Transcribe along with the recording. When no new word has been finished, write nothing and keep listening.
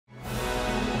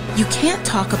You can't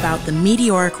talk about the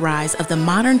meteoric rise of the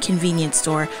modern convenience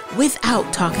store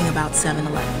without talking about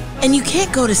 7-Eleven. And you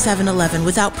can't go to 7-Eleven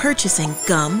without purchasing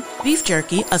gum, beef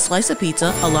jerky, a slice of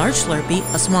pizza, a large Slurpee,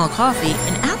 a small coffee,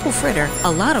 an apple fritter,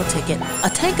 a lotto ticket, a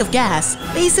tank of gas,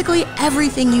 basically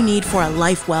everything you need for a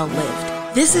life well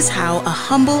lived. This is how a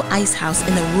humble ice house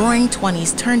in the roaring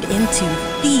 20s turned into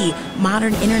the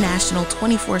modern international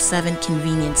 24/7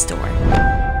 convenience store.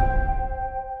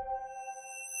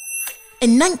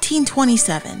 In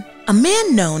 1927, a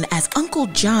man known as Uncle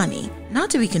Johnny, not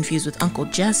to be confused with Uncle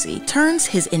Jesse, turns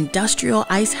his industrial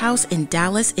ice house in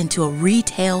Dallas into a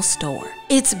retail store.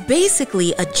 It's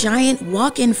basically a giant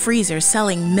walk-in freezer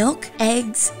selling milk,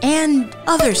 eggs, and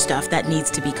other stuff that needs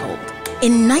to be cold.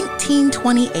 In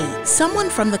 1928,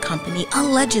 someone from the company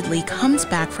allegedly comes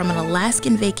back from an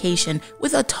Alaskan vacation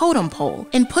with a totem pole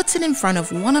and puts it in front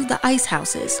of one of the ice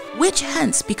houses, which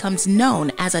hence becomes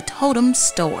known as a totem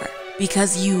store.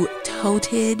 Because you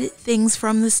toted things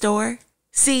from the store?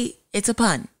 See, it's a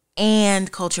pun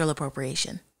and cultural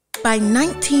appropriation. By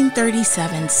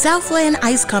 1937, Southland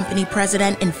Ice Company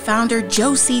president and founder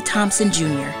Joe C. Thompson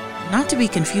Jr., not to be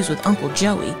confused with Uncle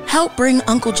Joey, helped bring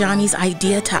Uncle Johnny's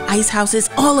idea to ice houses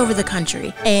all over the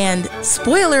country. And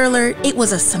spoiler alert, it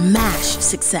was a smash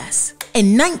success.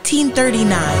 In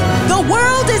 1939, the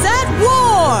world is at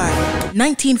war!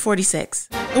 1946,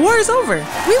 the war is over.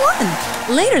 We won!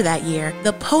 Later that year,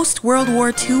 the post-World War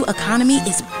II economy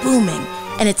is booming,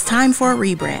 and it's time for a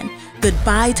rebrand.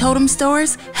 Goodbye Totem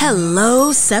stores,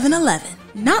 hello 7-Eleven.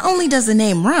 Not only does the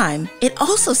name rhyme, it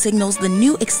also signals the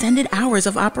new extended hours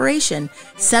of operation,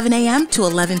 7 a.m. to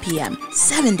 11 p.m.,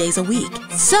 7 days a week.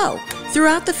 So,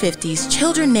 throughout the 50s,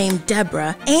 children named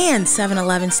Deborah and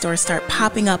 7-Eleven stores start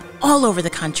popping up all over the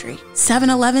country.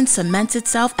 7-Eleven cements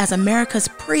itself as America's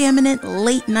preeminent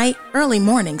late-night,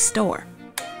 early-morning store.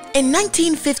 In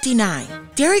 1959,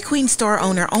 Dairy Queen store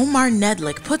owner Omar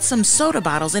Nedlick puts some soda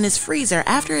bottles in his freezer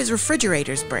after his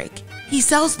refrigerators break. He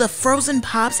sells the frozen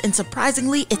pops, and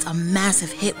surprisingly, it's a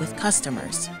massive hit with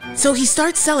customers. So he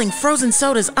starts selling frozen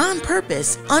sodas on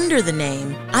purpose under the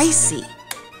name Icy.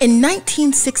 In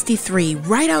 1963,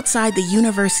 right outside the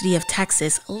University of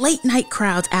Texas, late-night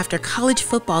crowds after college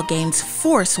football games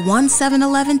force one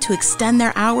 7-Eleven to extend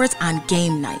their hours on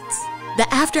game nights. The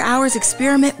after-hours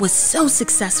experiment was so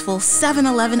successful,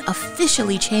 7-Eleven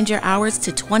officially changed their hours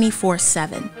to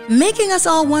 24/7, making us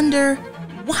all wonder,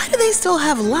 why do they still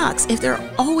have locks if they're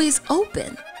always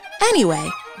open? Anyway,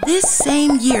 this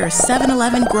same year,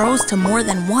 7-Eleven grows to more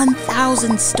than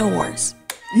 1,000 stores.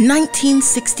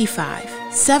 1965,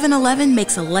 7-Eleven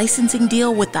makes a licensing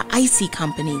deal with the Icy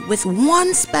Company with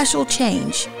one special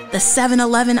change. The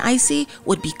 7-Eleven Icy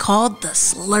would be called the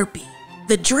Slurpee.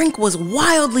 The drink was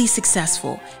wildly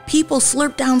successful. People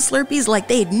slurped down Slurpees like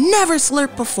they'd never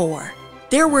slurped before.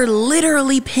 There were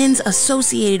literally pins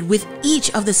associated with each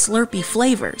of the Slurpee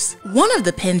flavors. One of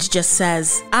the pins just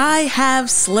says, "I have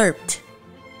slurped."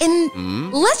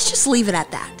 And let's just leave it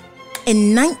at that.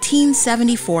 In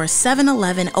 1974,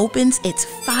 7-Eleven opens its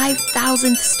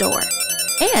 5,000th store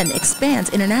and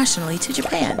expands internationally to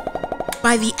Japan.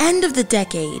 By the end of the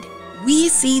decade, we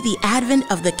see the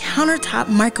advent of the countertop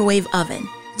microwave oven,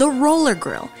 the roller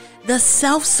grill, the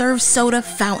self-serve soda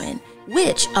fountain,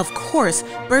 which, of course,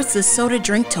 births the soda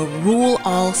drink to rule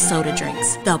all soda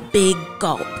drinks, the Big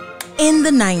Gulp. In the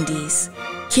 90s,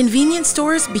 convenience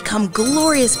stores become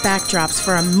glorious backdrops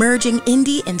for emerging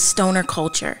indie and stoner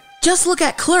culture. Just look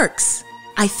at Clerks.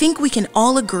 I think we can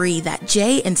all agree that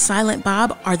Jay and Silent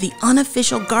Bob are the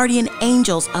unofficial guardian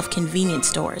angels of convenience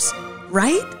stores,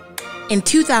 right? In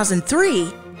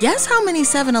 2003, guess how many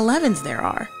 7-Elevens there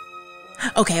are?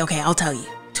 Okay, I'll tell you.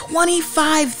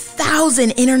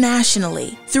 25,000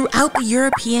 internationally. Throughout the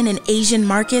European and Asian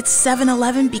markets,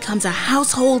 7-Eleven becomes a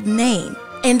household name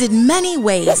and in many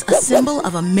ways a symbol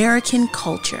of American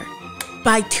culture.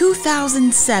 By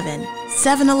 2007,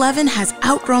 7-Eleven has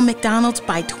outgrown McDonald's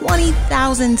by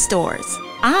 20,000 stores.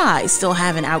 I still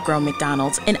haven't outgrown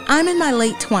McDonald's and I'm in my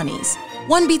late 20s.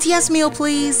 One BTS meal,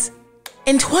 please.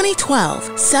 In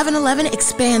 2012, 7-Eleven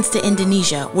expands to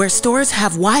Indonesia, where stores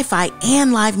have Wi-Fi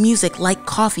and live music like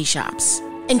coffee shops.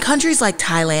 In countries like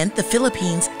Thailand, the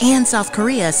Philippines, and South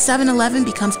Korea, 7-Eleven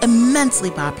becomes immensely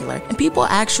popular, and people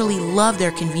actually love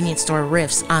their convenience store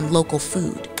riffs on local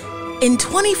food. In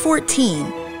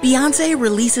 2014, Beyoncé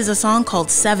releases a song called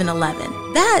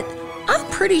 7-Eleven that I'm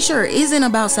pretty sure isn't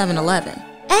about 7-Eleven.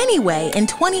 Anyway, in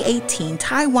 2018,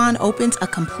 Taiwan opens a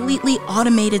completely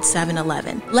automated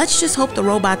 7-Eleven. Let's just hope the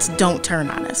robots don't turn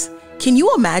on us. Can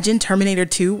you imagine Terminator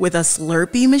 2 with a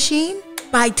Slurpee machine?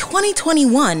 By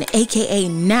 2021, aka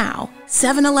now,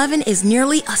 7-Eleven is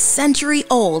nearly a century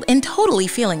old and totally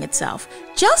feeling itself,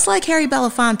 just like Harry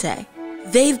Belafonte.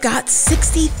 They've got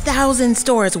 60,000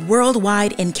 stores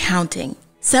worldwide and counting.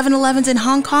 7-Elevens in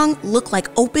Hong Kong look like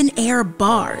open-air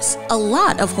bars. A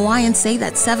lot of Hawaiians say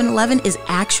that 7-Eleven is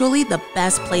actually the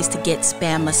best place to get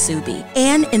Spam Musubi.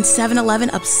 And in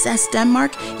 7-Eleven obsessed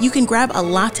Denmark, you can grab a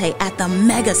latte at the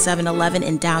mega 7-Eleven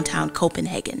in downtown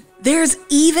Copenhagen. There's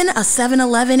even a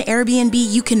 7-Eleven Airbnb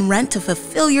you can rent to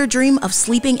fulfill your dream of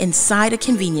sleeping inside a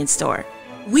convenience store.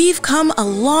 We've come a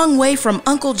long way from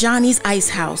Uncle Johnny's Ice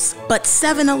House, but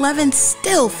 7-Eleven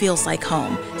still feels like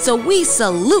home. So we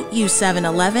salute you,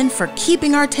 7-Eleven, for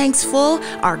keeping our tanks full,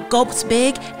 our gulps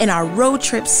big, and our road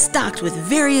trips stocked with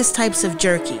various types of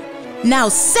jerky. Now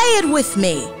say it with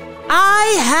me,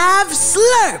 I have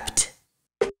slurped!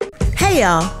 Hey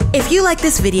y'all, if you like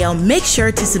this video, make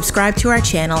sure to subscribe to our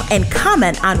channel and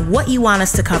comment on what you want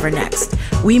us to cover next.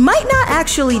 We might not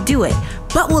actually do it,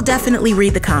 but we'll definitely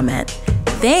read the comment.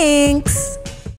 Thanks!